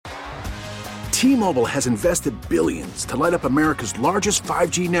T-Mobile has invested billions to light up America's largest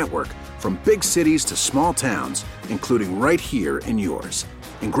 5G network, from big cities to small towns, including right here in yours.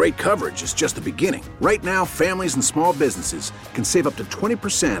 And great coverage is just the beginning. Right now, families and small businesses can save up to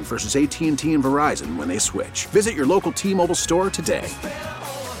 20% versus AT&T and Verizon when they switch. Visit your local T-Mobile store today.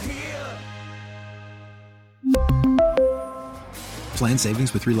 Plan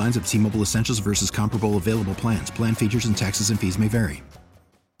savings with 3 lines of T-Mobile Essentials versus comparable available plans. Plan features and taxes and fees may vary.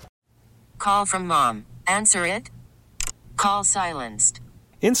 Call from mom. Answer it. Call silenced.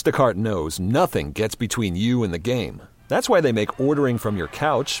 Instacart knows nothing gets between you and the game. That's why they make ordering from your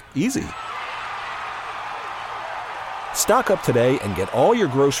couch easy. Stock up today and get all your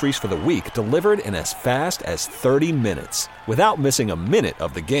groceries for the week delivered in as fast as 30 minutes without missing a minute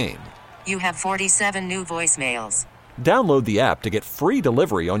of the game. You have 47 new voicemails. Download the app to get free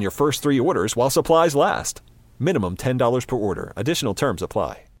delivery on your first 3 orders while supplies last. Minimum $10 per order. Additional terms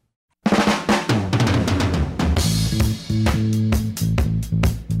apply.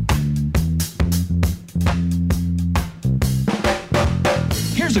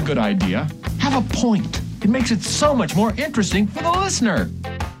 Here's a good idea. Have a point. It makes it so much more interesting for the listener.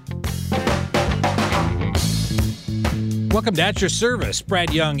 Welcome to At Your Service.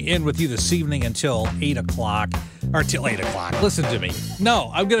 Brad Young in with you this evening until 8 o'clock. Or till 8 o'clock. Listen to me.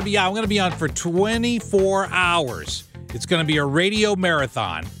 No, I'm going to be on for 24 hours. It's going to be a radio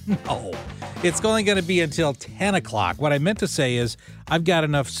marathon. No, it's only going to be until 10 o'clock. What I meant to say is I've got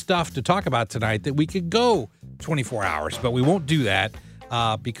enough stuff to talk about tonight that we could go 24 hours, but we won't do that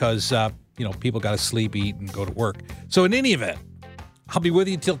because people got to sleep, eat, and go to work. So in any event, I'll be with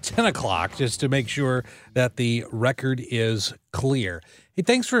you till 10 o'clock just to make sure that the record is clear. Hey,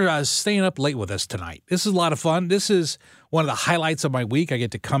 thanks for staying up late with us tonight. This is a lot of fun. This is one of the highlights of my week. I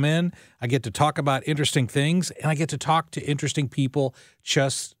get to come in, I get to talk about interesting things, and I get to talk to interesting people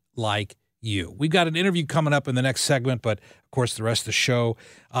just like you. We've got an interview coming up in the next segment, but of course the rest of the show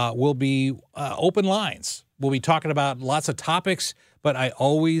will be open lines. We'll be talking about lots of topics, but I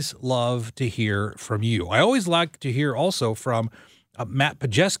always love to hear from you. I always like to hear also from Matt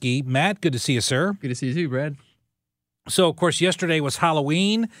Pajeski. Matt, good to see you, sir. Good to see you too, Brad. So, of course, yesterday was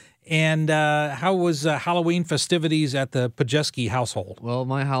Halloween, and how was Halloween festivities at the Pajeski household? Well,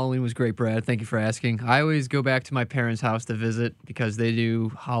 my Halloween was great, Brad. Thank you for asking. I always go back to my parents' house to visit because they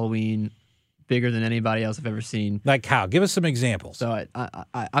do Halloween bigger than anybody else I've ever seen. Like how? Give us some examples. So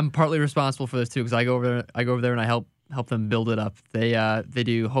I'm partly responsible for this too because I go over there and I help them build it up. They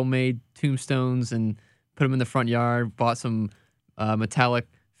do homemade tombstones and put them in the front yard. Bought some metallic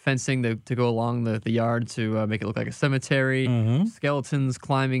fencing to go along the yard to make it look like a cemetery. Mm-hmm. Skeletons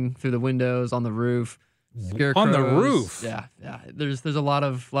climbing through the windows on the roof. Scarecrows. On the roof. Yeah. There's a lot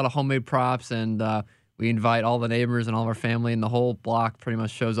of homemade props, and we invite all the neighbors and all of our family, and the whole block pretty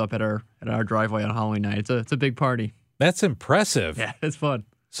much shows up at our driveway on Halloween night. It's a big party. That's impressive. Yeah, it's fun.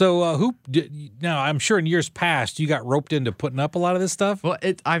 So now I'm sure in years past you got roped into putting up a lot of this stuff? Well,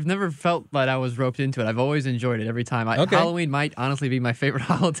 I've never felt that I was roped into it. I've always enjoyed it every time. Okay. Halloween might honestly be my favorite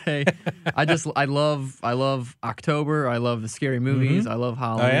holiday. I love October. I love the scary movies. Mm-hmm. I love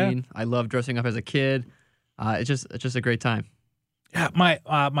Halloween. Oh, yeah? I love dressing up as a kid. It's just a great time. Yeah, my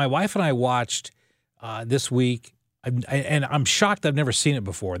wife and I watched this week, and I'm shocked I've never seen it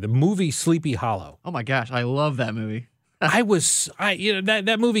before. The movie Sleepy Hollow. Oh my gosh, I love that movie.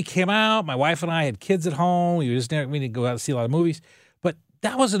 That movie came out. My wife and I had kids at home. We didn't go out to see a lot of movies, but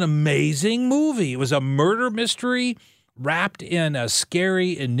that was an amazing movie. It was a murder mystery wrapped in a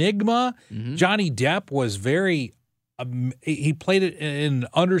scary enigma. Mm-hmm. Johnny Depp was he played it in an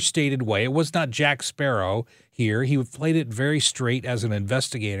understated way. It was not Jack Sparrow here. He played it very straight as an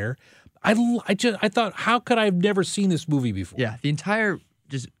investigator. I thought, how could I have never seen this movie before? Yeah, the entire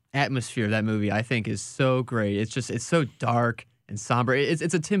just atmosphere of that movie, I think, is so great. It's so dark and somber.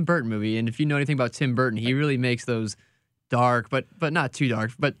 It's a Tim Burton movie, and if you know anything about Tim Burton, he really makes those dark, but not too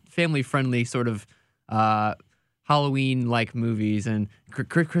dark, but family-friendly sort of Halloween-like movies. And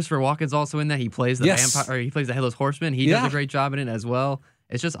Christopher Walken's also in that. He plays the vampire, or he plays the Headless Horseman. He does a great job in it as well.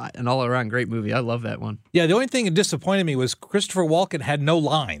 It's just an all-around great movie. I love that one. Yeah, the only thing that disappointed me was Christopher Walken had no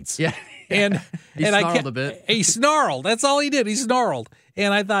lines. Yeah. And he snarled a bit. He snarled. That's all he did. He snarled.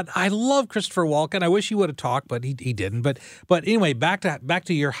 And I thought, I love Christopher Walken. I wish he would have talked, but he didn't. But anyway, back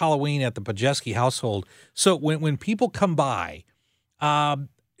to your Halloween at the Pajeski household. So when people come by,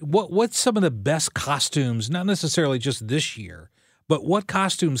 what's some of the best costumes? Not necessarily just this year, but what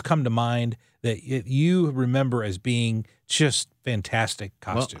costumes come to mind that you remember as being just fantastic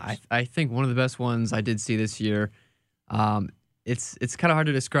costumes? Well, I think one of the best ones I did see this year. It's kind of hard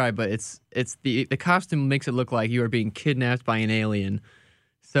to describe, but it's the costume makes it look like you are being kidnapped by an alien.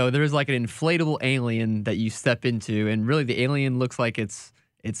 So there's like an inflatable alien that you step into, and really the alien looks like it's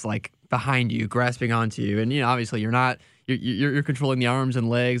like behind you, grasping onto you. And obviously you're controlling the arms and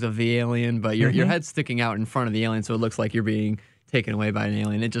legs of the alien, but your head's sticking out in front of the alien, so it looks like you're being taken away by an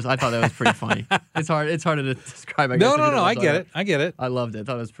alien. I thought that was pretty funny. It's harder to describe. I guess, No. I get it. I loved it. I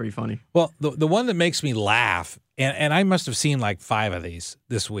thought it was pretty funny. Well, the one that makes me laugh, and I must have seen like 5 of these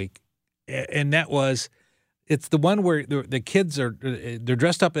this week, and that was, it's the one where the kids they're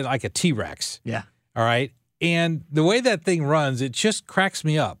dressed up in like a T-Rex. Yeah. All right. And the way that thing runs, it just cracks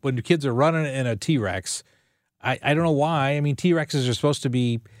me up when the kids are running in a T-Rex. I don't know why. I mean, T-Rexes are supposed to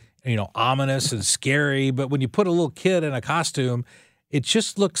be, ominous and scary, but when you put a little kid in a costume, it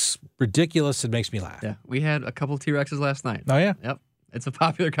just looks ridiculous and makes me laugh. Yeah, we had a couple of T-Rexes last night. Oh, yeah? Yep. It's a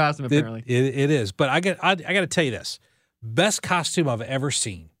popular costume, apparently. It is. But I got to tell you this. Best costume I've ever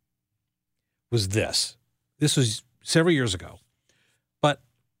seen was this. This was several years ago. But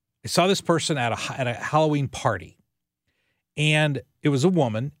I saw this person at a Halloween party, and it was a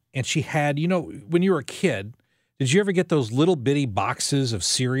woman, and she had, when you were a kid, did you ever get those little bitty boxes of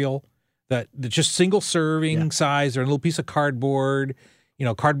cereal that just single serving size? They're a little piece of cardboard,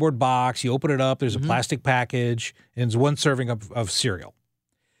 cardboard box. You open it up, there's a plastic package, and it's one serving of cereal.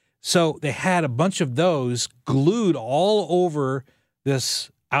 So they had a bunch of those glued all over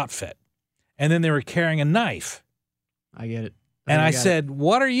this outfit. And then they were carrying a knife. I get it. And I said,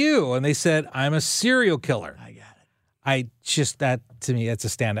 "What are you?" And they said, "I'm a serial killer." I got it. That to me, that's a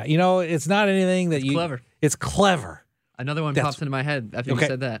standout. It's not anything that clever. It's clever. Another one pops into my head after you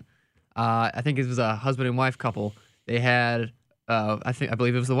said that. I think it was a husband and wife couple. They had, I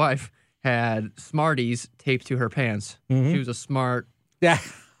believe it was the wife, had Smarties taped to her pants. She was a smart. Yeah.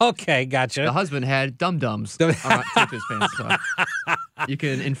 Okay, gotcha. The husband had dum-dums taped to his pants. So you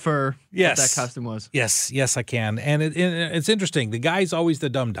can infer what that costume was. Yes, I can. And it's interesting. The guy's always the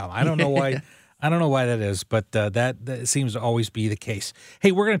dum-dum. I don't know why. I don't know why that is, but that seems to always be the case.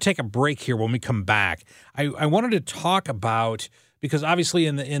 Hey, we're going to take a break here. When we come back, I wanted to talk about, because obviously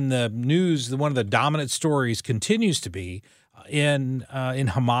in the news, one of the dominant stories continues to be in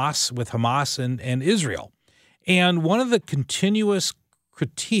Hamas, with Hamas and Israel. And one of the continuous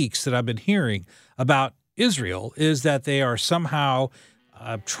critiques that I've been hearing about Israel is that they are somehow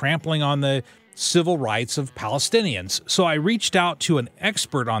trampling on the civil rights of Palestinians. So I reached out to an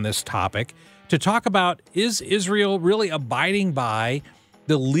expert on this topic to talk about, is Israel really abiding by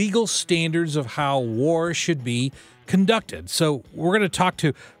the legal standards of how war should be conducted? So we're going to talk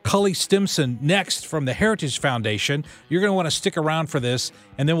to Cully Stimson next from the Heritage Foundation. You're going to want to stick around for this,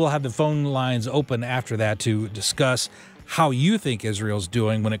 and then we'll have the phone lines open after that to discuss how you think Israel's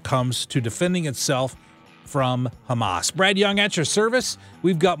doing when it comes to defending itself from Hamas. Brad Young at your service.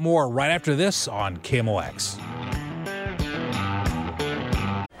 We've got more right after this on KMOX.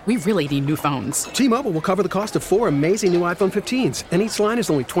 We really need new phones. T-Mobile will cover the cost of 4 amazing new iPhone 15s, and each line is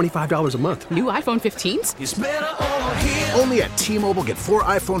only $25 a month. New iPhone 15s? It's better over here. Only at T-Mobile, get 4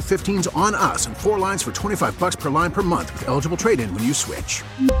 iPhone 15s on us and 4 lines for $25 per line per month with eligible trade-in when you switch.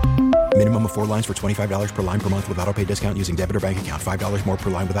 Minimum of 4 lines for $25 per line per month with autopay discount using debit or bank account. $5 more per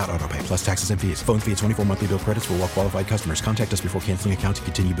line without autopay, plus taxes and fees. Phone fee at 24 monthly bill credits for well-qualified customers. Contact us before canceling account to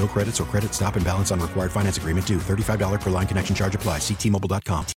continue bill credits or credit stop and balance on required finance agreement due. $35 per line connection charge applies. See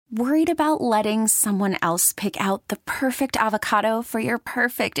T-Mobile.com. Worried about letting someone else pick out the perfect avocado for your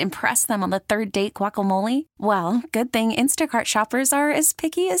perfect impress them on the third date guacamole? Well, good thing Instacart shoppers are as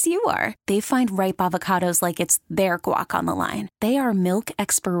picky as you are. They find ripe avocados like it's their guac on the line. They are milk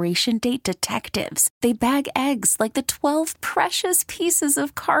expiration date detectives. They bag eggs like the 12 precious pieces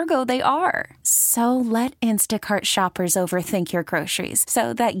of cargo they are. So let Instacart shoppers overthink your groceries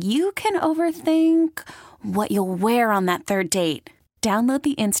so that you can overthink what you'll wear on that third date. Download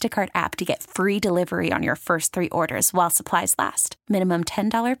the Instacart app to get free delivery on your first 3 orders while supplies last. Minimum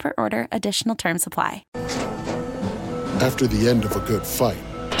 $10 per order. Additional terms apply. After the end of a good fight,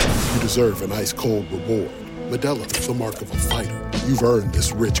 you deserve an ice-cold reward. Modelo is the mark of a fighter. You've earned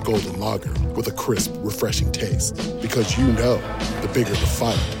this rich golden lager with a crisp, refreshing taste. Because you know, the bigger the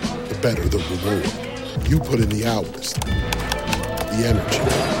fight, the better the reward. You put in the hours, the energy,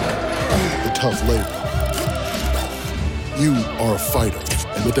 the tough labor. You are a fighter,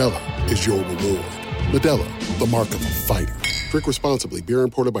 and Modelo is your reward. Modelo, the mark of a fighter. Drink responsibly. Beer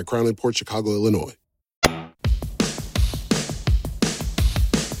imported by Crown Imports, Chicago, Illinois.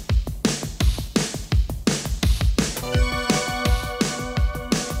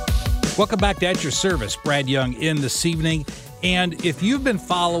 Welcome back to At Your Service. Brad Young in this evening. And if you've been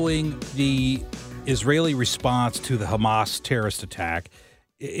following the Israeli response to the Hamas terrorist attack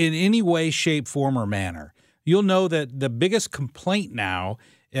in any way, shape, form, or manner, you'll know that the biggest complaint now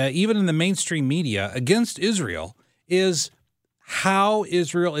even in the mainstream media, against Israel is how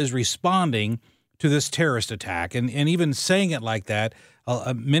Israel is responding to this terrorist attack. And even saying it like that,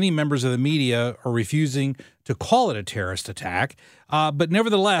 many members of the media are refusing to call it a terrorist attack. But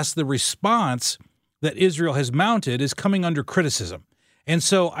nevertheless, the response that Israel has mounted is coming under criticism. And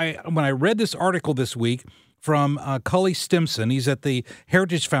so when I read this article this week from Cully Stimson, he's at the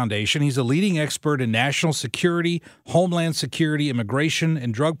Heritage Foundation. He's a leading expert in national security, homeland security, immigration,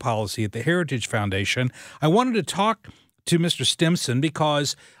 and drug policy at the Heritage Foundation. I wanted to talk to Mr. Stimson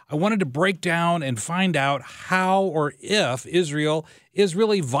because I wanted to break down and find out how or if Israel is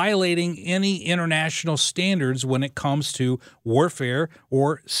really violating any international standards when it comes to warfare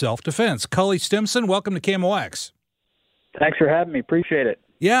or self-defense. Cully Stimson, welcome to KMOX. Thanks for having me. Appreciate it.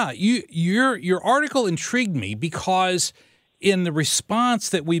 Yeah, your article intrigued me because in the response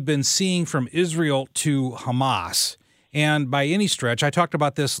that we've been seeing from Israel to Hamas, and by any stretch, I talked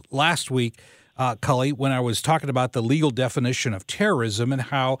about this last week, Cully, when I was talking about the legal definition of terrorism and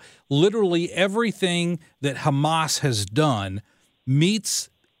how literally everything that Hamas has done meets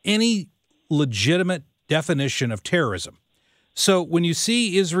any legitimate definition of terrorism. So when you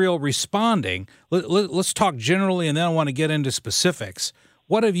see Israel responding, let's talk generally, and then I want to get into specifics.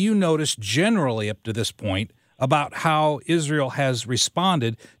 What have you noticed generally up to this point about how Israel has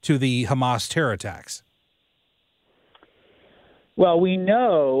responded to the Hamas terror attacks? Well, we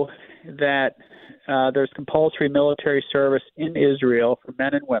know that there's compulsory military service in Israel for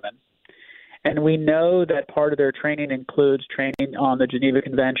men and women, and we know that part of their training includes training on the Geneva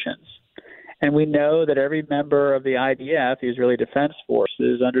Conventions. And we know that every member of the IDF, the Israeli Defense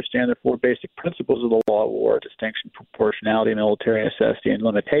Forces, understand the four basic principles of the law of war: distinction, proportionality, military necessity, and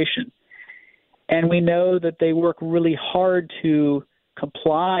limitation. And we know that they work really hard to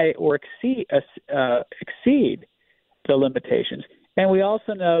comply or exceed the limitations. And we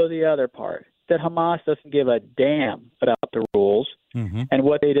also know the other part, that Hamas doesn't give a damn about the rules. Mm-hmm. And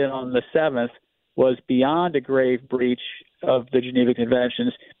what they did on the 7th was beyond a grave breach of the Geneva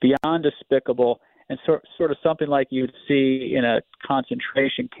Conventions, beyond despicable, and sort of something like you'd see in a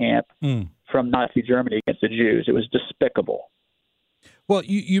concentration camp from Nazi Germany against the Jews. It was despicable. Well,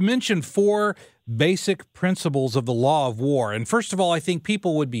 you mentioned four basic principles of the law of war. And first of all, I think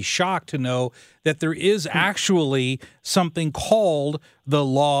people would be shocked to know that there is actually something called the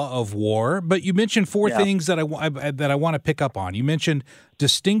law of war. But you mentioned four things that I want to pick up on. You mentioned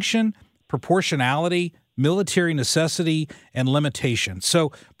distinction, proportionality, military necessity, and limitation.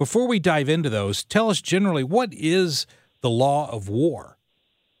 So before we dive into those, tell us generally, what is the law of war?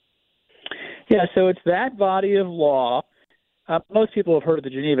 Yeah, so it's that body of law. Most people have heard of the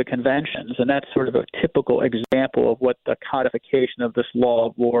Geneva Conventions, and that's sort of a typical example of what the codification of this law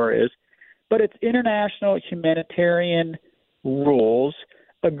of war is. But it's international humanitarian rules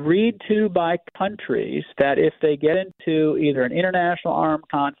agreed to by countries that if they get into either an international armed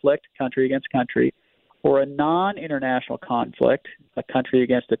conflict, country against country, or a non-international conflict, a country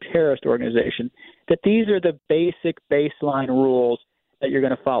against a terrorist organization, that these are the basic baseline rules that you're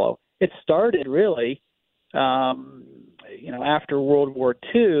going to follow. It started really, after World War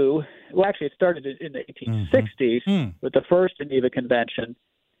II. Well, actually, it started in the 1860s with the first Geneva Convention.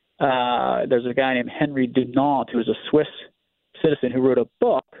 There's a guy named Henry Dunant, who was a Swiss citizen, who wrote a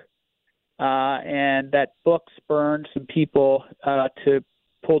book, and that book spurred some people to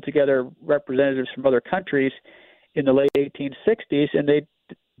pull together representatives from other countries in the late 1860s, and they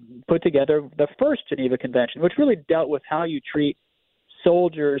put together the first Geneva Convention, which really dealt with how you treat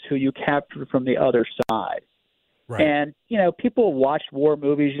soldiers who you captured from the other side. Right. And, people watch war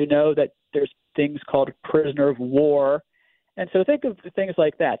movies, that there's things called prisoner of war. And so think of things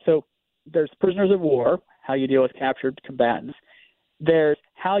like that. So there's prisoners of war, how you deal with captured combatants. There's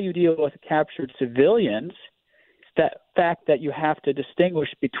how you deal with captured civilians, that fact that you have to distinguish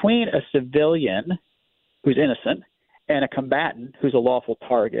between a civilian who's innocent and a combatant who's a lawful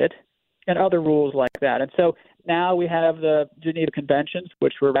target, and other rules like that. And so now we have the Geneva Conventions,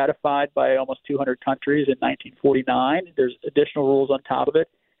 which were ratified by almost 200 countries in 1949. There's additional rules on top of it.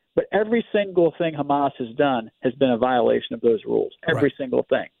 But every single thing Hamas has done has been a violation of those rules, every single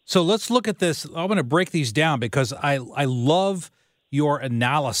thing. So let's look at this. I'm going to break these down because I love your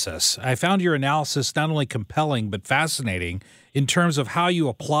analysis. I found your analysis not only compelling but fascinating in terms of how you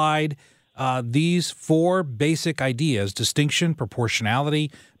applied these four basic ideas: distinction,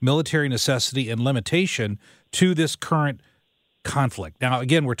 proportionality, military necessity, and limitation to this current conflict. Now,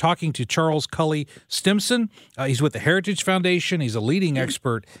 again, we're talking to Charles Cully Stimson. He's with the Heritage Foundation. He's a leading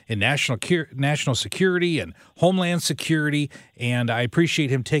expert in national security and homeland security, and I appreciate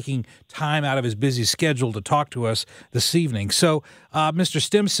him taking time out of his busy schedule to talk to us this evening. So, Mr.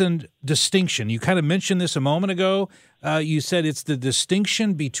 Stimson, distinction. You kind of mentioned this a moment ago. You said it's the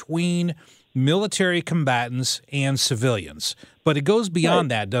distinction between military combatants and civilians, but it goes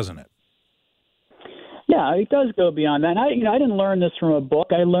beyond that, doesn't it? Yeah, it does go beyond that. And I didn't learn this from a book.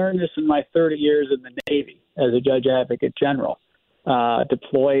 I learned this in my 30 years in the Navy as a judge advocate general,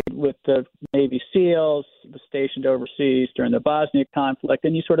 deployed with the Navy SEALs, was stationed overseas during the Bosnia conflict,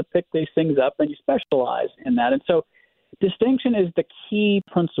 and you sort of pick these things up and you specialize in that. And so distinction is the key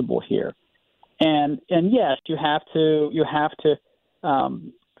principle here. And yes, you have to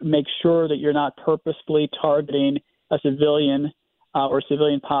make sure that you're not purposefully targeting a civilian or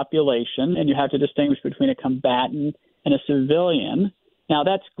civilian population, and you have to distinguish between a combatant and a civilian. Now,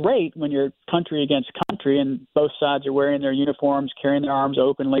 that's great when you're country against country and both sides are wearing their uniforms, carrying their arms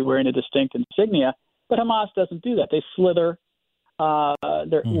openly, wearing a distinct insignia, but Hamas doesn't do that. They slither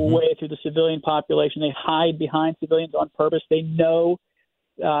their way through the civilian population. They hide behind civilians on purpose. They know,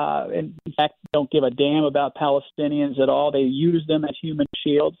 in fact, don't give a damn about Palestinians at all. They use them as human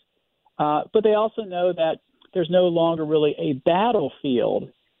shields. But they also know that there's no longer really a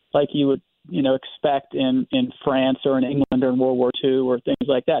battlefield like you would, expect in France or in England or in World War II or things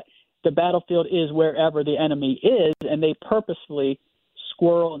like that. The battlefield is wherever the enemy is, and they purposefully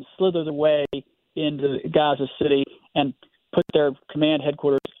squirrel and slither their way into Gaza City and put their command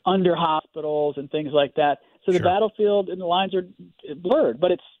headquarters under hospitals and things like that. So the battlefield and the lines are blurred,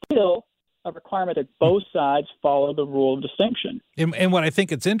 but it's still a requirement that both sides follow the rule of distinction. And what I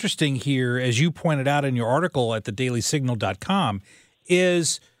think it's interesting here, as you pointed out in your article at thedailysignal.com,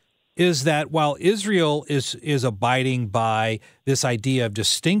 is that while Israel is abiding by this idea of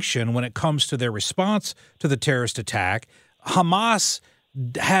distinction when it comes to their response to the terrorist attack, Hamas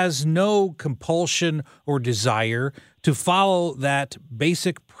has no compulsion or desire to follow that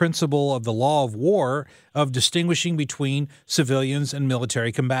basic principle of the law of war of distinguishing between civilians and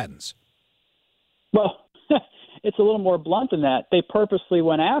military combatants. Well, it's a little more blunt than that. They purposely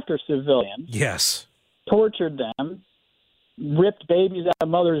went after civilians. Yes. Tortured them, ripped babies out of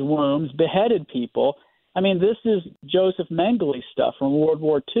mothers' wombs, beheaded people. I mean, this is Joseph Mengele stuff from World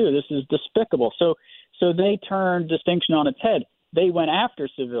War II. This is despicable. So they turned distinction on its head. They went after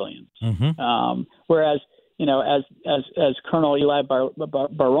civilians. Whereas, as Colonel Eli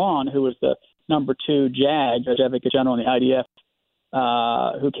Baron, who was the number 2 JAG, Judge Advocate General in the IDF,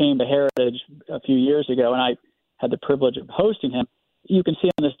 who came to Heritage a few years ago, and I had the privilege of hosting him. You can see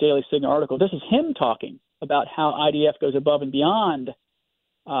on this Daily Signal article, this is him talking about how IDF goes above and beyond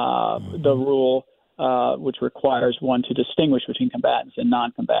the rule, which requires one to distinguish between combatants and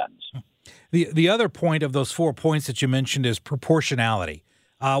non-combatants. The other point of those 4 points that you mentioned is proportionality.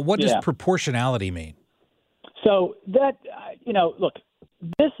 What does proportionality mean? So that, look,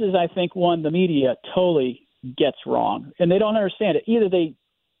 this is, I think, one the media totally gets wrong, and they don't understand it. Either they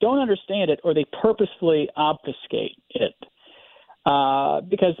don't understand it or they purposefully obfuscate it.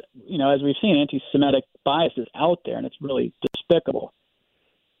 Because, as we've seen, anti-Semitic bias is out there, and it's really despicable.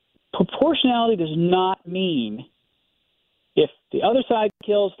 Proportionality does not mean if the other side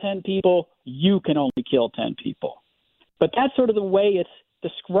kills 10 people, you can only kill 10 people. But that's sort of the way it's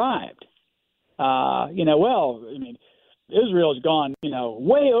described. Israel's gone,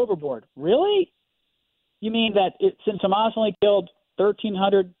 way overboard. Really? You mean that since Hamas only killed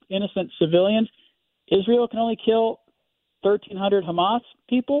 1,300 innocent civilians, Israel can only kill 1,300 Hamas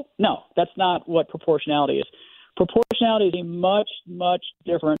people? No, that's not what proportionality is. Proportionality is a much, much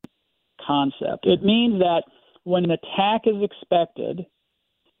different concept. It means that when an attack is expected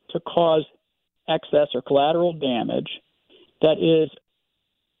to cause excess or collateral damage that is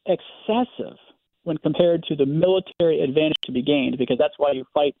excessive when compared to the military advantage to be gained, because that's why you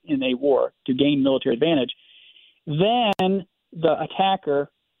fight in a war, to gain military advantage, then the attacker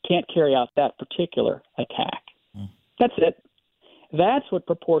can't carry out that particular attack. That's it. That's what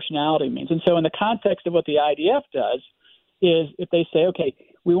proportionality means. And so in the context of what the IDF does is if they say, okay,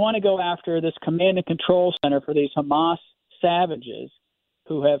 we want to go after this command and control center for these Hamas savages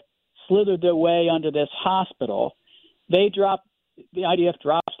who have slithered their way under this hospital, the IDF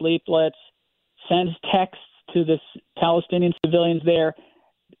drops leaflets, sends texts to the Palestinian civilians there,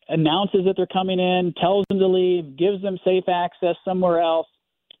 announces that they're coming in, tells them to leave, gives them safe access somewhere else,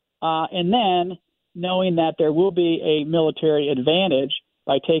 and then knowing that there will be a military advantage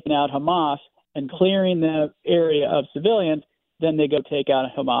by taking out Hamas and clearing the area of civilians, then they go take out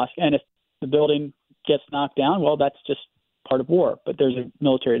Hamas. And if the building gets knocked down, well, that's just part of war, but there's a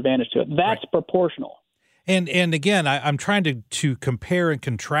military advantage to it. That's proportional. And again, I'm trying to compare and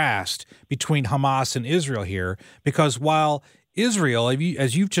contrast between Hamas and Israel here, because while Israel,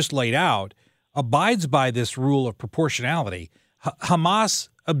 as you've just laid out, abides by this rule of proportionality, Hamas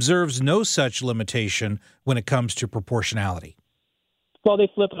observes no such limitation when it comes to proportionality. Well,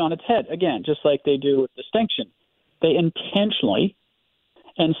 they flip it on its head, again, just like they do with distinction. They intentionally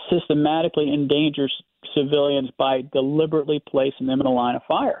and systematically endanger civilians by deliberately placing them in a line of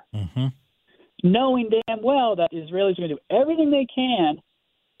fire, knowing damn well that Israelis are going to do everything they can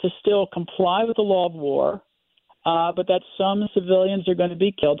to still comply with the law of war, but that some civilians are going to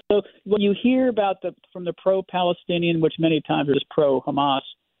be killed. So when you hear about from the pro-Palestinian, which many times are just pro-Hamas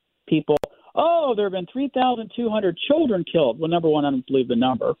people, oh, there have been 3,200 children killed. Well, number one, I don't believe the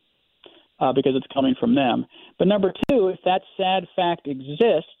number because it's coming from them. But number two, if that sad fact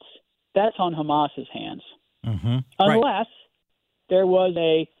exists, that's on Hamas's hands. Unless there was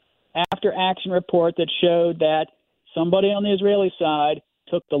a after-action report that showed that somebody on the Israeli side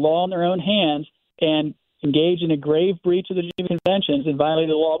took the law in their own hands and engaged in a grave breach of the Geneva Conventions and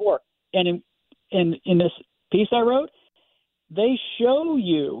violated the law of war. And in this piece I wrote, they show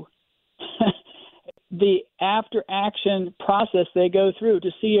you the after-action process they go through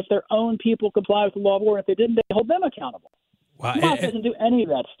to see if their own people comply with the law of war. If they didn't, they hold them accountable. Wow. Hamas doesn't do any of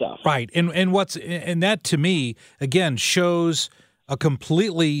that stuff. Right. And that to me, again, shows a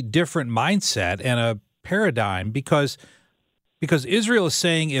completely different mindset and a paradigm because Israel is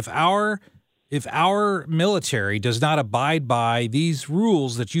saying if our military does not abide by these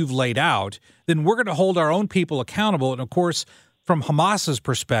rules that you've laid out, then we're going to hold our own people accountable. And of course, from Hamas's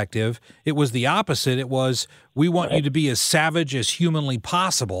perspective, it was the opposite. It was, we want you to be as savage as humanly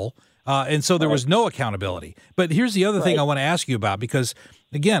possible. And so there was no accountability. But here's the other thing I want to ask you about, because,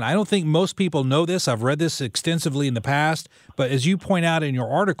 again, I don't think most people know this. I've read this extensively in the past. But as you point out in your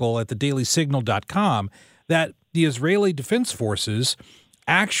article at thedailysignal.com, that the Israeli Defense Forces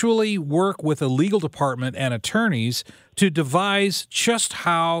actually work with a legal department and attorneys to devise just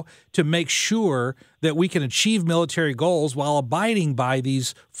how to make sure that we can achieve military goals while abiding by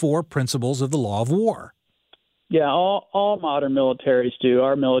these 4 principles of the law of war. Yeah, all modern militaries do.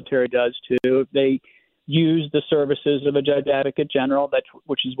 Our military does too. They use the services of a judge advocate general,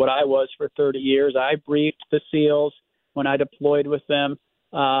 which is what I was for 30 years. I briefed the SEALs when I deployed with them,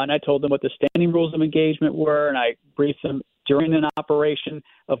 and I told them what the standing rules of engagement were, and I briefed them during an operation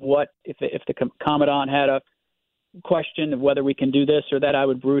of what, if the commandant had a question of whether we can do this or that, I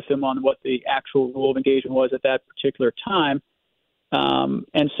would brief them on what the actual rule of engagement was at that particular time.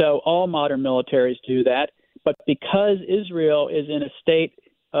 And so all modern militaries do that. But because Israel is in a state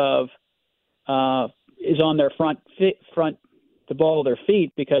of is on their front the ball of their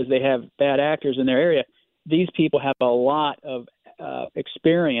feet because they have bad actors in their area, these people have a lot of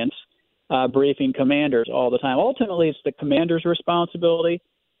experience briefing commanders all the time. Ultimately, it's the commander's responsibility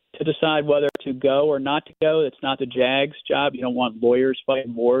to decide whether to go or not to go. It's not the JAG's job. You don't want lawyers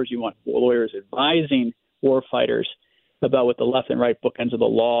fighting wars. You want lawyers advising war fighters about what the left and right bookends of the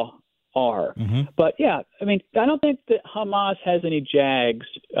law are. But yeah, I mean, I don't think that Hamas has any JAGs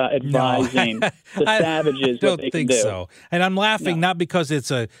advising the savages what they can do. I don't think so. And I'm laughing not because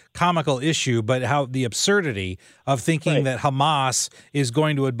it's a comical issue, but how the absurdity of thinking that Hamas is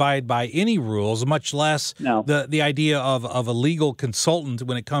going to abide by any rules, much less the idea of a legal consultant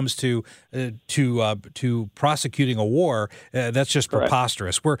when it comes to prosecuting a war. That's just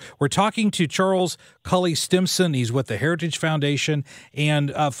preposterous. We're talking to Charles Cully Stimson. He's with the Heritage Foundation,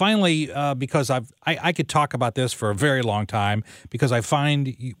 and finally, because I could talk about this for a very long time, because I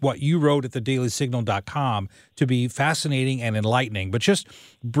find what you wrote at thedailysignal.com to be fascinating and enlightening. But just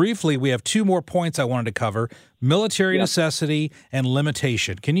briefly, we have 2 more points I wanted to cover: military necessity and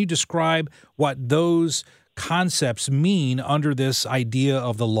limitation. Can you describe what those concepts mean under this idea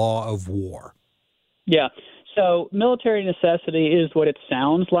of the law of war? Yeah. So military necessity is what it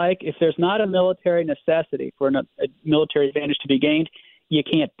sounds like. If there's not a military necessity for a military advantage to be gained, you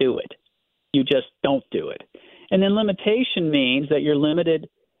can't do it. You just don't do it. And then limitation means that you're limited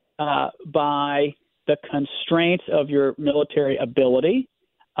by the constraints of your military ability,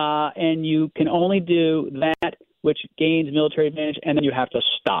 and you can only do that which gains military advantage, and then you have to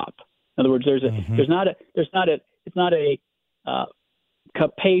stop. In other words, it's not a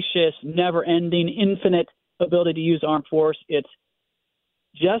capacious, never-ending, infinite ability to use armed force. It's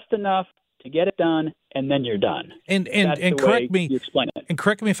just enough to get it done, and then you're done. And correct me. You explain it. And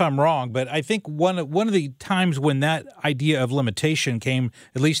correct me if I'm wrong, but I think one of the times when that idea of limitation came,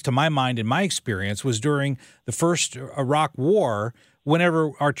 at least to my mind and my experience, was during the first Iraq War.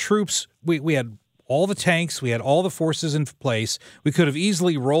 Whenever our troops, we had all the tanks. We had all the forces in place. We could have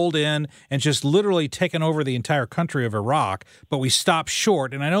easily rolled in and just literally taken over the entire country of Iraq, but we stopped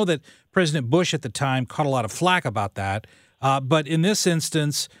short. And I know that President Bush at the time caught a lot of flack about that. But in this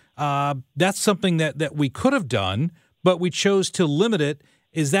instance, that's something that we could have done, but we chose to limit it.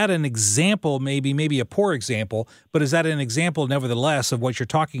 Is that an example, maybe a poor example, but is that an example, nevertheless, of what you're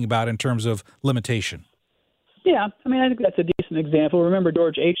talking about in terms of limitation? Yeah, I mean, I think that's a decent example. Remember,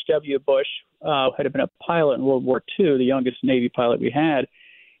 George H.W. Bush had been a pilot in World War II, the youngest Navy pilot we had.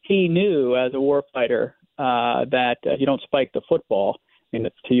 He knew as a warfighter that you don't spike the football, I mean,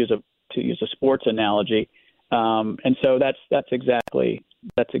 to use a sports analogy, and so that's exactly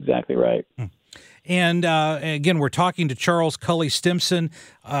right. And again, we're talking to Charles Cully Stimson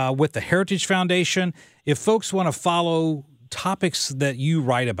with the Heritage Foundation. If folks want to follow topics that you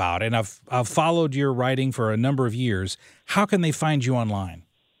write about, and I've followed your writing for a number of years, how can they find you online?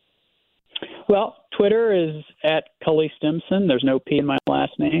 Well, Twitter is at Cully Stimson. There's no P in my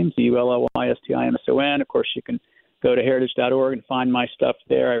last name, Cullystimson. Of course, you can go to heritage.org and find my stuff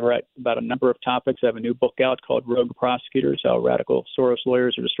there. I write about a number of topics. I have a new book out called Rogue Prosecutors, How Radical Soros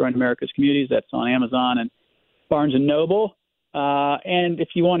Lawyers Are Destroying America's Communities. That's on Amazon and Barnes & Noble. And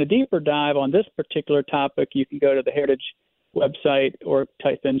if you want a deeper dive on this particular topic, you can go to the Heritage website or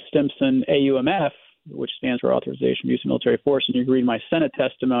type in Stimson AUMF, which stands for Authorization of Use of Military Force, and you can read my Senate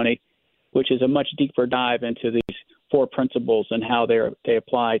testimony, which is a much deeper dive into these four principles and how they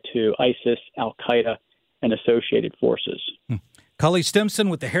apply to ISIS, Al-Qaeda, and associated forces. Cully Stimson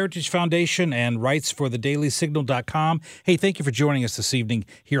with the Heritage Foundation and writes for thedailysignal.com. Hey, thank you for joining us this evening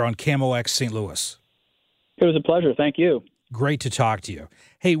here on KMOX St. Louis. It was a pleasure. Thank you. Great to talk to you.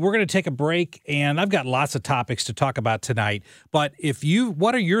 Hey, we're going to take a break, and I've got lots of topics to talk about tonight. But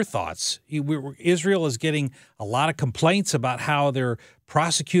what are your thoughts? Israel is getting a lot of complaints about how they're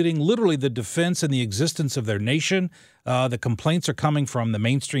prosecuting literally the defense and the existence of their nation. The complaints are coming from the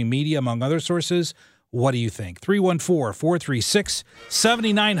mainstream media, among other sources. What do you think?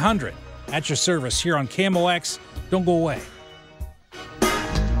 314-436-7900 at your service here on KMOX. Don't go away.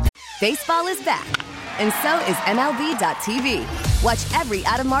 Baseball is back, and so is MLB.tv. Watch every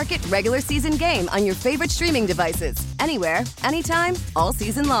out-of-market regular season game on your favorite streaming devices, anywhere, anytime, all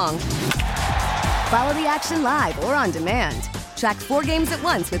season long. Follow the action live or on demand. Track 4 games at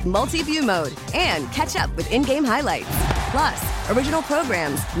once with multi-view mode and catch up with in-game highlights. Plus, original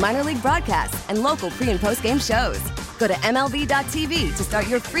programs, minor league broadcasts, and local pre- and post-game shows. Go to MLB.tv to start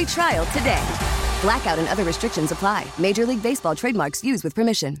your free trial today. Blackout and other restrictions apply. Major League Baseball trademarks used with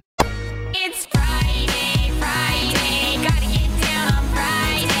permission. It's Friday, gotta get down on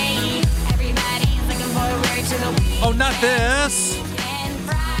Friday. Everybody's looking forward to the weekend. Oh, not this.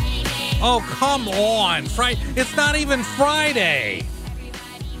 Oh, come on. It's not even Friday.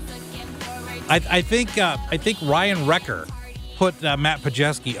 I think Ryan Recker put Matt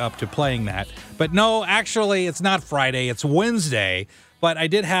Pajeski up to playing that. But no, actually, it's not Friday. It's Wednesday. But I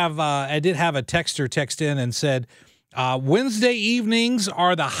did have a texter text in and said, Wednesday evenings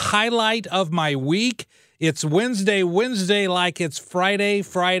are the highlight of my week. It's Wednesday like it's Friday.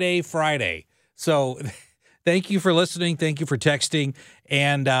 So thank you for listening. Thank you for texting.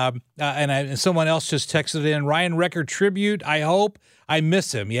 And someone else just texted in, Ryan Recker tribute, I hope. I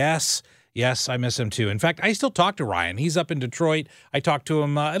miss him. Yes, I miss him too. In fact, I still talk to Ryan. He's up in Detroit. I talk to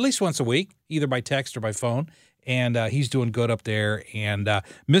him at least once a week, either by text or by phone. And he's doing good up there and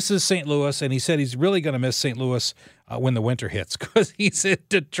misses St. Louis. And he said he's really going to miss St. Louis when the winter hits because he's in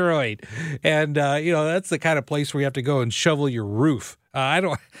Detroit. And, that's the kind of place where you have to go and shovel your roof. I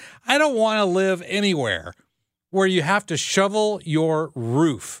don't want to live anywhere where you have to shovel your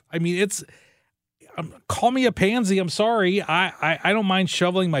roof. I mean, call me a pansy. I'm sorry. I don't mind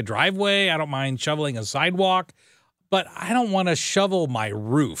shoveling my driveway. I don't mind shoveling a sidewalk, but I don't want to shovel my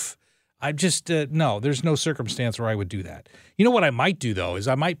roof. I just, no, there's no circumstance where I would do that. You know what I might do, though, is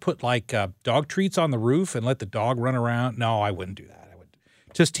I might put dog treats on the roof and let the dog run around. No, I wouldn't do that. I would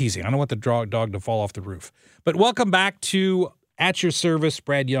just teasing. I don't want the dog to fall off the roof. But welcome back to At Your Service,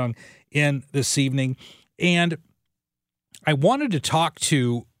 Brad Young, in this evening. And I wanted to talk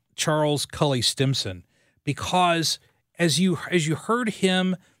to Charles Cully Stimson because as you heard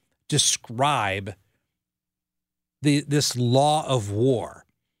him describe this law of war,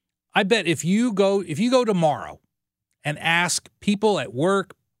 I bet if you go tomorrow and ask people at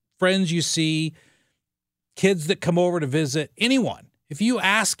work, friends you see, kids that come over to visit, anyone, if you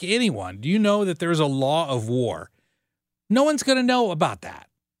ask anyone, do you know that there's a law of war? No one's going to know about that.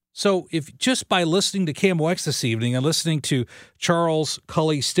 So if just by listening to KMOX this evening and listening to Charles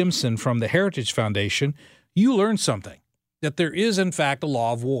Cully Stimson from the Heritage Foundation, you learn something, that there is, in fact, a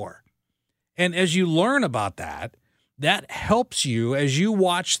law of war. And as you learn about that, that helps you as you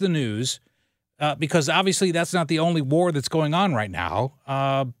watch the news, because obviously that's not the only war that's going on right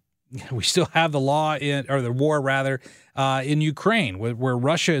now. We still have the war in Ukraine, where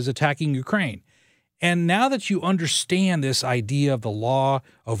Russia is attacking Ukraine. And now that you understand this idea of the law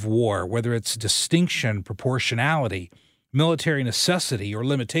of war, whether it's distinction, proportionality, military necessity, or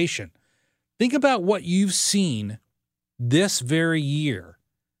limitation, think about what you've seen this very year,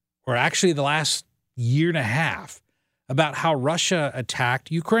 or actually the last year and a half, about how Russia attacked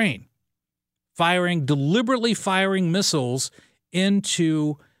Ukraine, deliberately firing missiles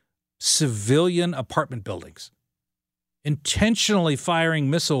into civilian apartment buildings, intentionally firing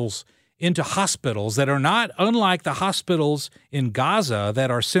missiles into hospitals that are not unlike the hospitals in Gaza that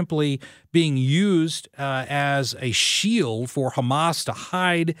are simply being used as a shield for Hamas to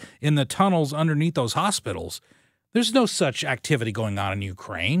hide in the tunnels underneath those hospitals. There's no such activity going on in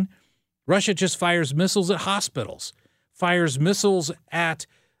Ukraine. Russia just fires missiles at hospitals, fires missiles at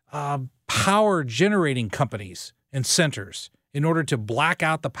power generating companies and centers in order to black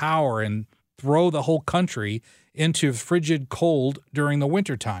out the power and throw the whole into frigid cold during the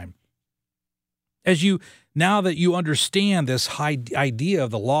wintertime. Now that you understand this high idea of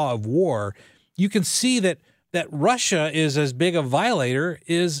the law of war, you can see that Russia is as big a violator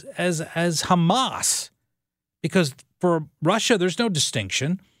as Hamas, because for Russia there's no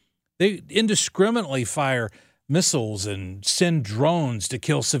distinction. They indiscriminately fire missiles and send drones to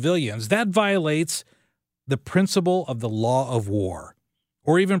kill civilians. That violates the principle of the law of war,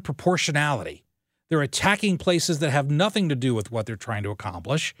 or even proportionality. They're attacking places that have nothing to do with what they're trying to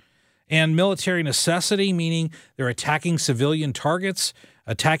accomplish. And military necessity, meaning they're attacking civilian targets,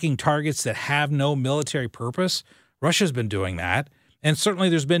 attacking targets that have no military purpose. Russia's been doing that. And certainly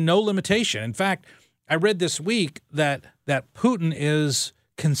there's been no limitation. In fact, I read this week that Putin is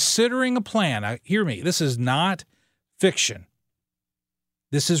considering a plan. Now, hear me, this is not fiction.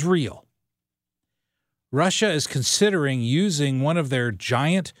 This is real. Russia is considering using one of their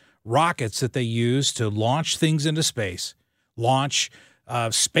giant rockets that they use to launch things into space, launch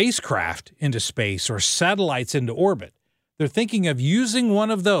spacecraft into space or satellites into orbit. They're thinking of using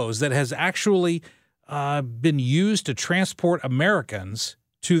one of those that has actually been used to transport Americans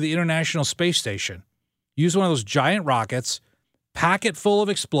to the International Space Station. Use one of those giant rockets, pack it full of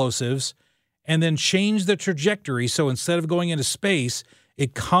explosives, and then change the trajectory so instead of going into space,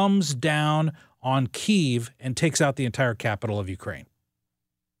 it comes down on Kyiv and takes out the entire capital of Ukraine.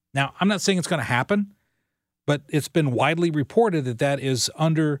 Now, I'm not saying it's going to happen, but it's been widely reported that that is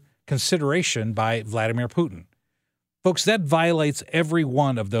under consideration by Vladimir Putin. Folks, that violates every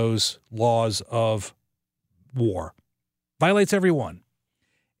one of those laws of war. Violates every one.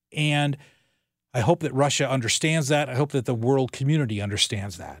 And I hope that Russia understands that. I hope that the world community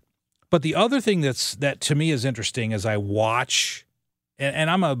understands that. But the other thing that to me is interesting as I watch, and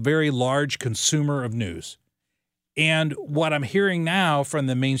I'm a very large consumer of news, and what I'm hearing now from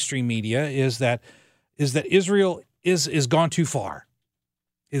the mainstream media is that Israel is gone too far,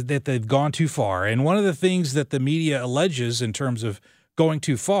 is that they've gone too far. And one of the things that the media alleges in terms of going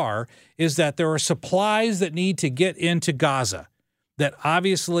too far is that there are supplies that need to get into Gaza, that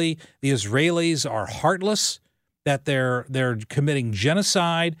obviously the Israelis are heartless, that they're committing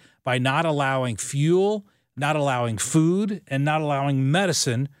genocide by not allowing fuel, not allowing food, and not allowing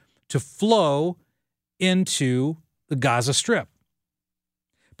medicine to flow into the Gaza Strip.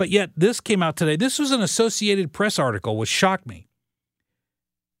 But yet this came out today. This was an Associated Press article, which shocked me.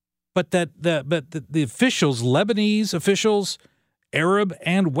 But the officials, Lebanese officials, Arab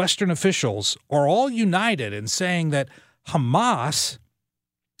and Western officials, are all united in saying that Hamas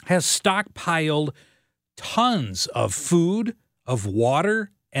has stockpiled tons of food, of water,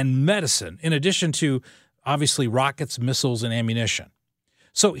 and medicine, in addition to, obviously, rockets, missiles, and ammunition.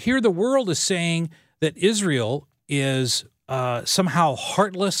 So here the world is saying that Israel is somehow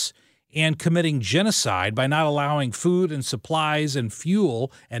heartless and committing genocide by not allowing food and supplies and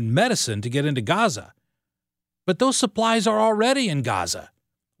fuel and medicine to get into Gaza. But those supplies are already in Gaza.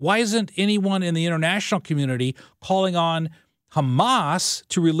 Why isn't anyone in the international community calling on Hamas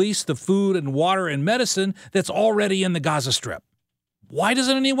to release the food and water and medicine that's already in the Gaza Strip? Why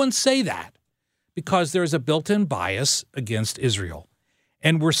doesn't anyone say that? Because there's a built-in bias against Israel.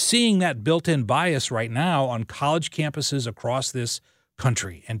 And we're seeing that built-in bias right now on college campuses across this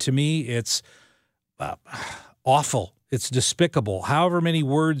country. And to me, it's awful. It's despicable. However many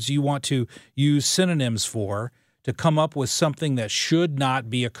words you want to use synonyms for to come up with something that should not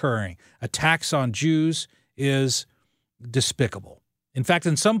be occurring. Attacks on Jews is despicable. In fact,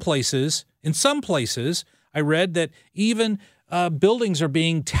 in some places, I read that even buildings are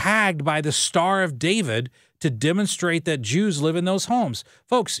being tagged by the Star of David to demonstrate that Jews live in those homes.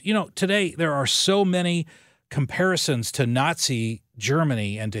 Folks, today there are so many comparisons to Nazi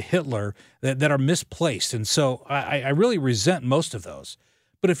Germany and to Hitler that are misplaced. And so I really resent most of those.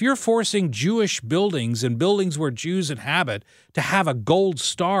 But if you're forcing Jewish buildings and buildings where Jews inhabit to have a gold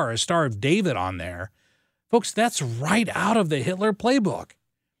star, a Star of David on there, folks, that's right out of the Hitler playbook.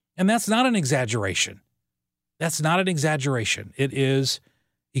 And that's not an exaggeration. That's not an exaggeration. It is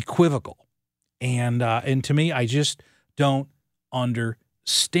equivocal. And to me, I just don't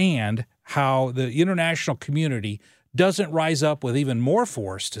understand how the international community doesn't rise up with even more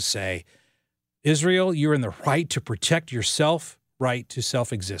force to say, Israel, you're in the right to protect yourself, right to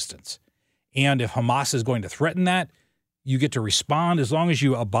self-existence. And if Hamas is going to threaten that, you get to respond as long as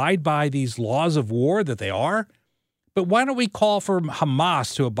you abide by these laws of war that they are. But why don't we call for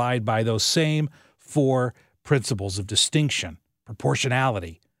Hamas to abide by those same 4 principles of distinction,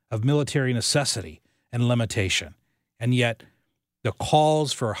 proportionality, of military necessity, and limitation? And yet the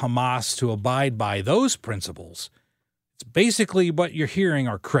calls for Hamas to abide by those principles, it's basically what you're hearing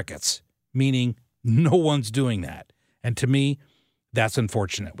are crickets, meaning no one's doing that. And to me, that's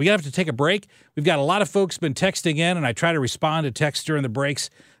unfortunate. We have to take a break. We've got a lot of folks been texting in, and I try to respond to texts during the breaks.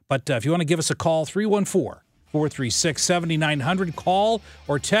 But if you want to give us a call, 314-436-7900, call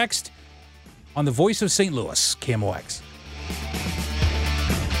or text on the Voice of St. Louis, KMOX.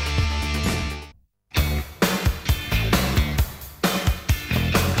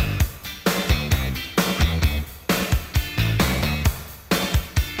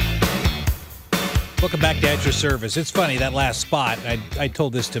 Welcome back to At Your Service. It's funny, that last spot, I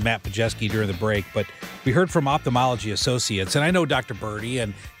told this to Matt Pajeski during the break, but we heard from Ophthalmology Associates, and I know Dr. Birdie,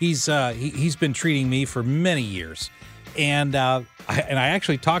 and he's been treating me for many years. And I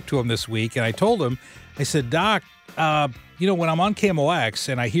actually talked to him this week, and I told him, I said, Doc, when I'm on KMOX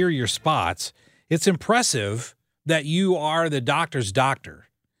and I hear your spots, it's impressive that you are the doctor's doctor.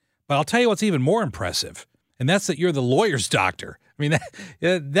 But I'll tell you what's even more impressive, and that's that you're the lawyer's doctor. I mean,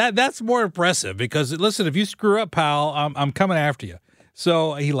 that's more impressive because, listen, if you screw up, pal, I'm coming after you.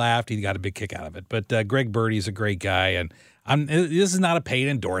 So he laughed. He got a big kick out of it. But Greg Birdie's a great guy, and this is not a paid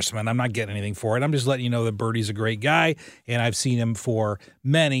endorsement. I'm not getting anything for it. I'm just letting you know that Birdie's a great guy, and I've seen him for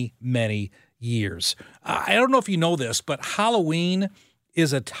many, many years. I don't know if you know this, but Halloween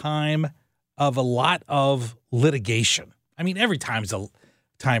is a time of a lot of litigation. I mean, every time's a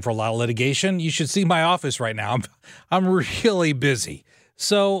time for a lot of litigation. You should see my office right now. I'm really busy.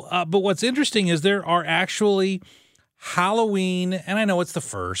 So, but what's interesting is there are actually Halloween, and I know it's the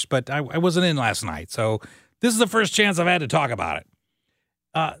first, but I wasn't in last night, so this is the first chance I've had to talk about it.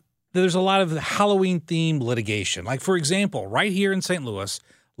 There's a lot of Halloween-themed litigation. Like, for example, right here in St. Louis,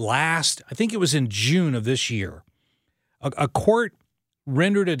 I think it was in June of this year, a court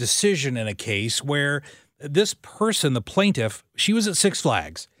rendered a decision in a case where this person, the plaintiff, she was at Six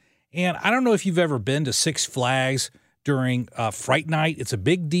Flags. And I don't know if you've ever been to Six Flags during Fright Night. It's a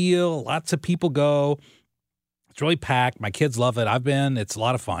big deal. Lots of people go. It's really packed. My kids love it. I've been. It's a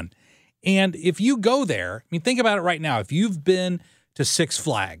lot of fun. And if you go there, I mean, think about it right now. If you've been to Six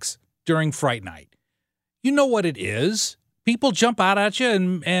Flags during Fright Night, you know what it is. People jump out at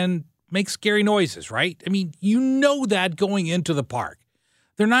you and make scary noises, right? I mean, you know that going into the park.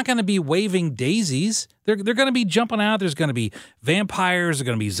 They're not going to be waving daisies. They're going to be jumping out. There's going to be vampires. There's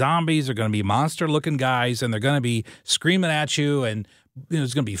going to be zombies. There's going to be monster-looking guys, and they're going to be screaming at you, and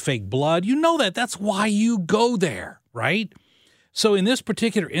there's going to be fake blood. You know that. That's why you go there, right? So in this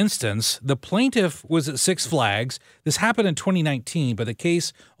particular instance, the plaintiff was at Six Flags. This happened in 2019, but the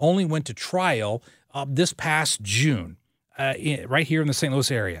case only went to trial this past June, right here in the St. Louis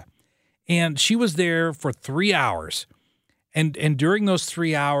area. And she was there for 3 hours. And during those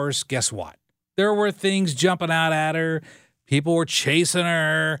 3 hours, guess what? There were things jumping out at her. People were chasing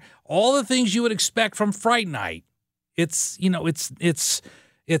her. All the things you would expect from Fright Night. It's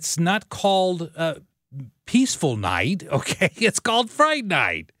not called Peaceful Night, okay? It's called Fright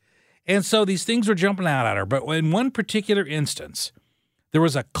Night. And so these things were jumping out at her. But in one particular instance, there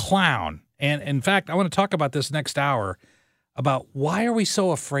was a clown. And in fact, I want to talk about this next hour about why are we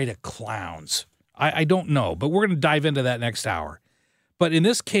so afraid of clowns? I don't know, but we're going to dive into that next hour. But in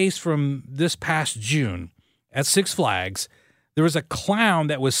this case from this past June at Six Flags, there was a clown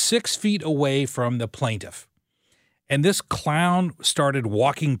that was 6 feet away from the plaintiff. And this clown started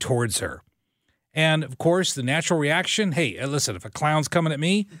walking towards her. And, of course, the natural reaction, hey, listen, if a clown's coming at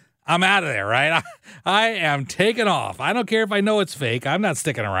me, I'm out of there, right? I am taking off. I don't care if I know it's fake. I'm not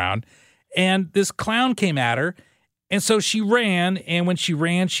sticking around. And this clown came at her. And so she ran, and when she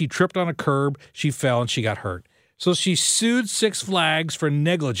ran, she tripped on a curb, she fell, and she got hurt. So she sued Six Flags for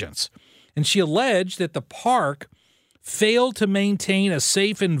negligence, and she alleged that the park failed to maintain a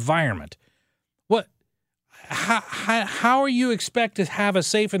safe environment. What? How are you expect to have a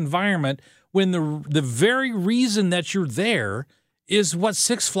safe environment when the very reason that you're there is what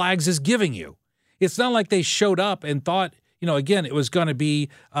Six Flags is giving you? It's not like they showed up and thought, again, it was going to be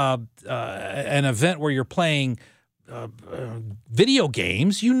an event where you're playing video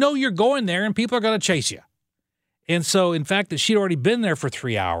games. You're going there and people are going to chase you. And so, in fact, that she'd already been there for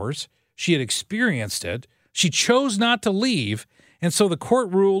 3 hours. She had experienced it. She chose not to leave. And so the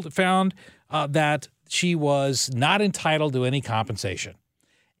court found that she was not entitled to any compensation.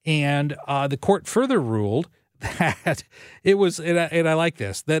 And the court further ruled that it was, and I like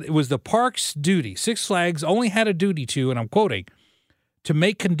this, that it was the park's duty. Six Flags only had a duty to, and I'm quoting, to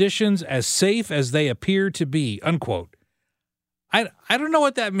make conditions as safe as they appear to be, unquote. I don't know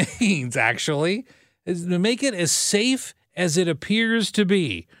what that means, actually, is to make it as safe as it appears to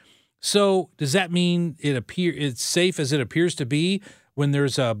be. So does that mean it's safe as it appears to be when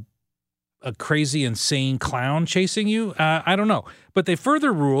there's a crazy, insane clown chasing you? I don't know. But they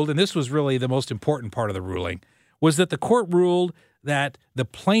further ruled, and this was really the most important part of the ruling, was that the court ruled that the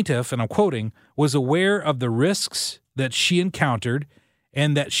plaintiff, and I'm quoting, was aware of the risks that she encountered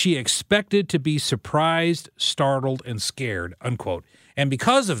and that she expected to be surprised, startled, and scared, unquote. And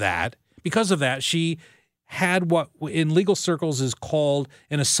because of that, she had what in legal circles is called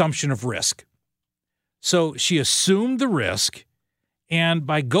an assumption of risk. So she assumed the risk, and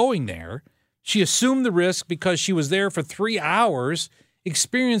by going there, she assumed the risk because she was there for 3 hours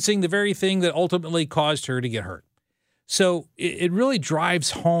experiencing the very thing that ultimately caused her to get hurt. So it really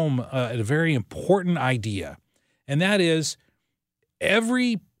drives home a very important idea, and that is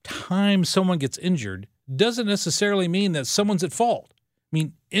every time someone gets injured doesn't necessarily mean that someone's at fault. I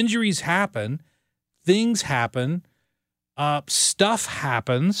mean, injuries happen, things happen, stuff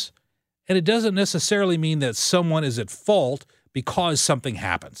happens, and it doesn't necessarily mean that someone is at fault because something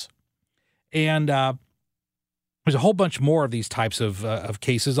happens. And there's a whole bunch more of these types of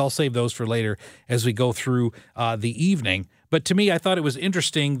cases. I'll save those for later as we go through the evening. But to me, I thought it was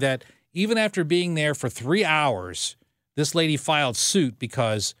interesting that even after being there for 3 hours, this lady filed suit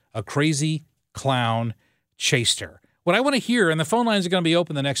because a crazy clown chased her. What I want to hear, and the phone lines are going to be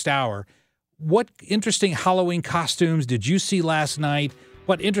open the next hour, what interesting Halloween costumes did you see last night?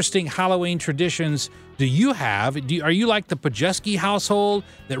 What interesting Halloween traditions do you have? Are you like the Pajeski household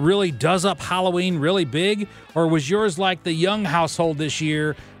that really does up Halloween really big? Or was yours like the Young household this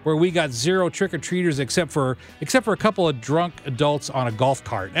year where we got zero trick-or-treaters except for a couple of drunk adults on a golf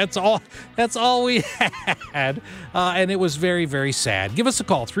cart? That's all we had. And it was very, very sad. Give us a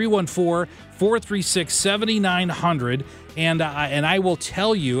call, 314-436-7900. And I will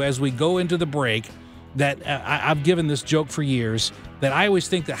tell you as we go into the break that I've given this joke for years, that I always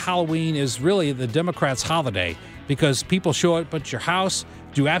think that Halloween is really the Democrats' holiday because people show up at your house,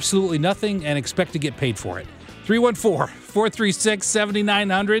 do absolutely nothing, and expect to get paid for it.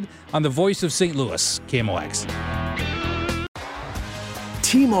 314-436-7900 on the Voice of St. Louis, KMOX.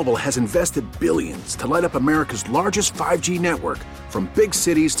 T-Mobile has invested billions to light up America's largest 5G network, from big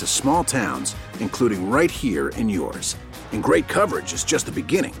cities to small towns, including right here in yours. And great coverage is just the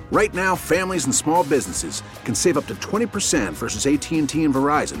beginning. Right now, families and small businesses can save up to 20% versus AT&T and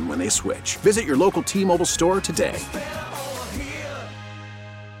Verizon when they switch. Visit your local T-Mobile store today.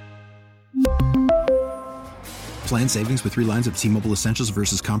 Plan savings with 3 lines of T-Mobile Essentials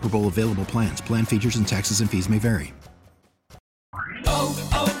versus comparable available plans. Plan features and taxes and fees may vary.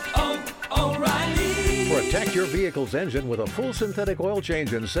 Protect your vehicle's engine with a full synthetic oil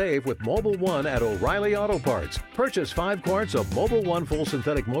change and save with Mobil 1 at O'Reilly Auto Parts. Purchase 5 quarts of Mobil 1 full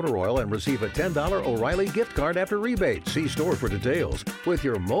synthetic motor oil and receive a $10 O'Reilly gift card after rebate. See store for details. With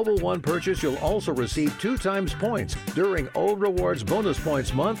your Mobil 1 purchase, you'll also receive 2 times points during O Rewards Bonus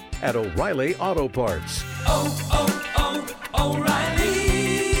Points Month at O'Reilly Auto Parts.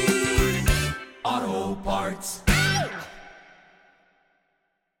 O'Reilly Auto Parts.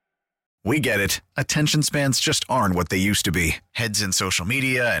 We get it. Attention spans just aren't what they used to be. Heads in social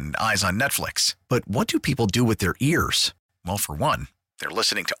media and eyes on Netflix. But what do people do with their ears? Well, for one, they're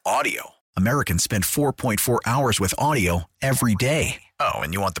listening to audio. Americans spend 4.4 hours with audio every day. Oh,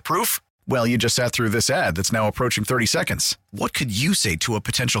 and you want the proof? Well, you just sat through this ad that's now approaching 30 seconds. What could you say to a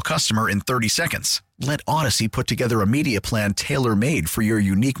potential customer in 30 seconds? Let Odyssey put together a media plan tailor-made for your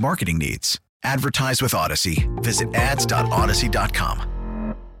unique marketing needs. Advertise with Odyssey. Visit ads.odyssey.com.